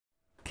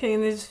Okay,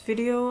 in this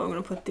video, I'm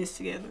gonna put this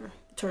together,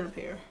 the turtle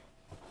pair.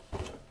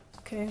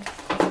 Okay,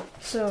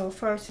 so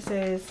first it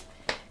says,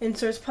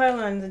 inserts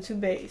pylons into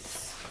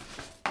base.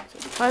 So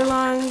the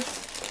pylons,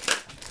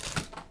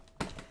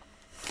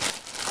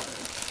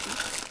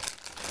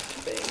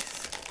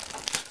 base.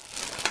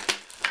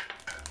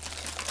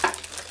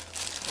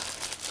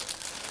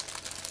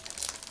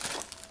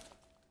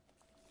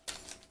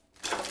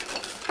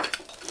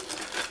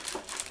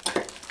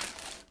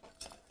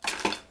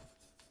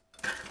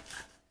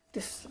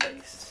 This is the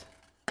base.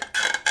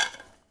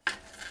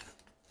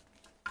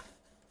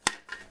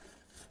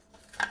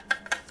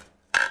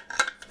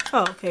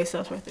 Oh, okay, so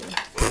it's right there.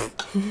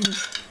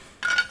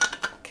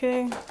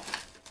 Okay.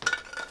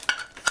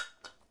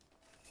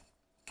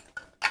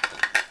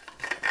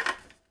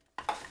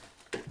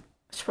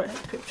 Let's probably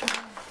have the picture.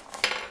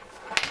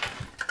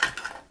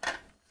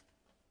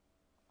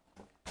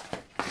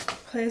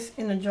 Place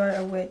in a jar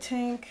a wet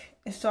tank.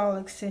 Install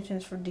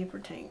extensions for deeper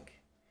tank.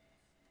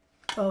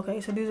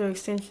 Okay, so these are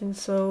extensions,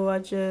 so I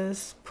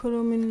just put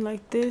them in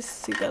like this.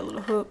 See that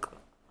little hook?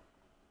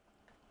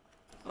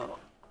 Oh,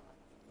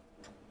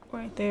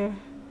 right there.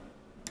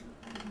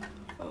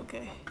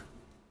 Okay.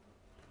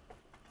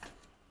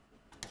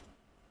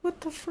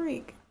 What the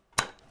freak?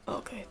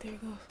 Okay, there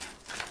it goes.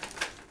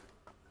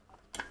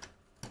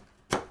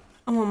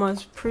 I want mine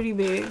pretty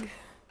big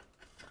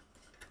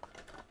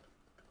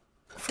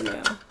for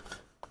now.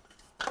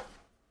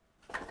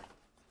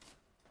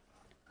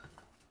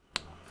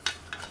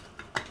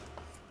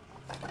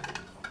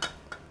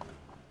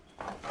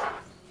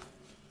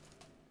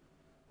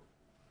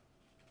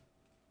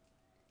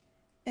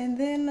 And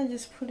then I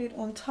just put it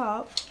on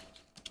top.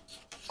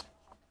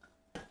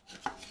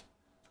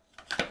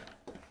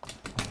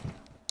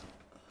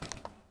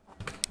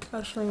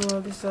 I'll show you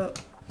all this up.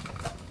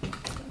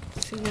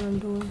 See what I'm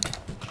doing.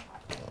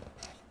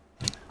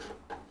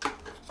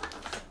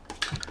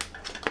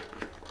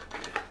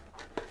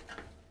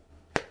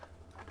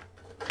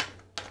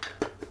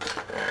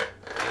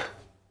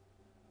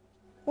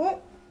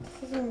 What?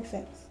 This doesn't make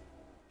sense.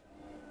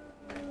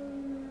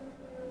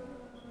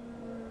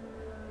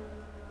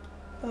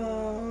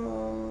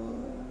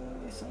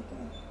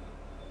 Something.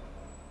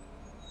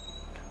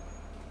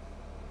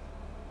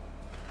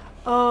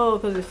 Oh,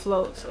 because it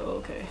floats.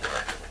 Oh, okay.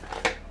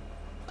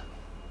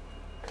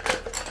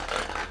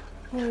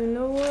 You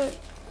know what?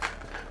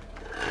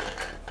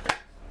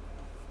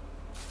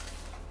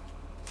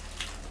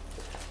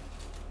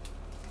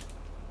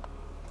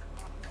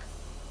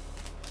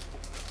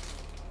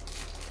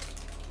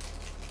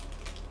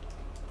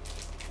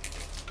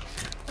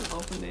 I'll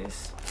open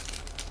this.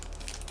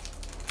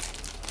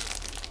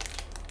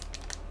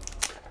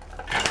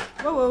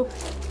 Whoa, whoa.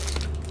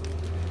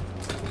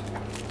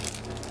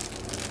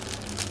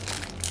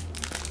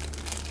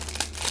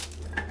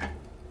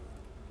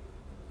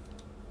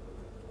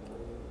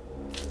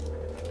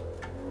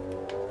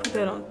 Put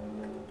that on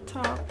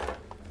top.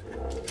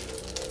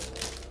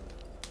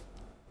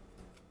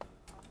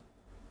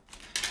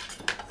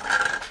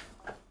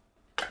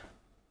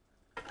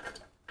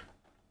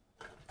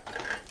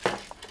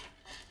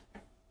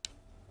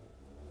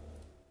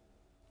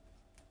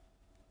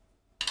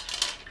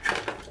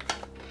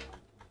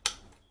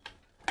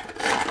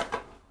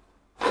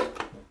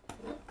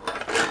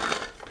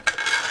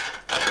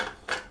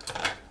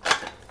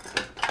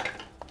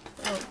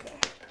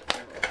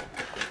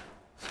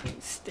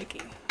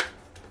 Sticky.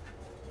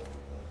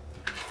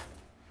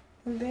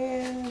 And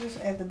then just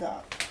add the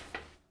dot.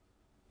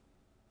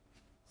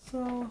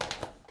 So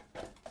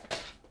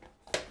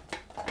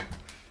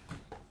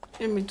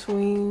in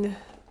between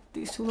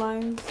these two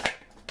lines.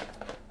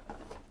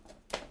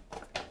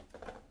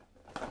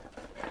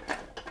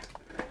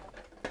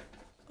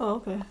 Oh,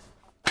 okay.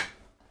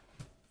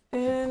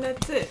 And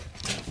that's it.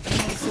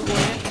 That's the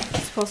way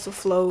it's supposed to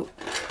float,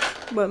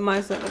 but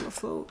mine's not gonna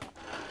float.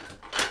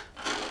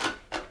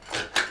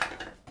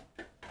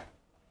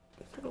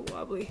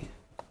 Wobbly.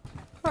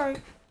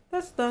 Alright,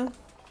 that's done.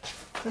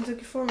 That took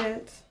you 4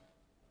 minutes.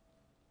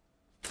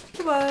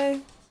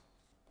 Goodbye.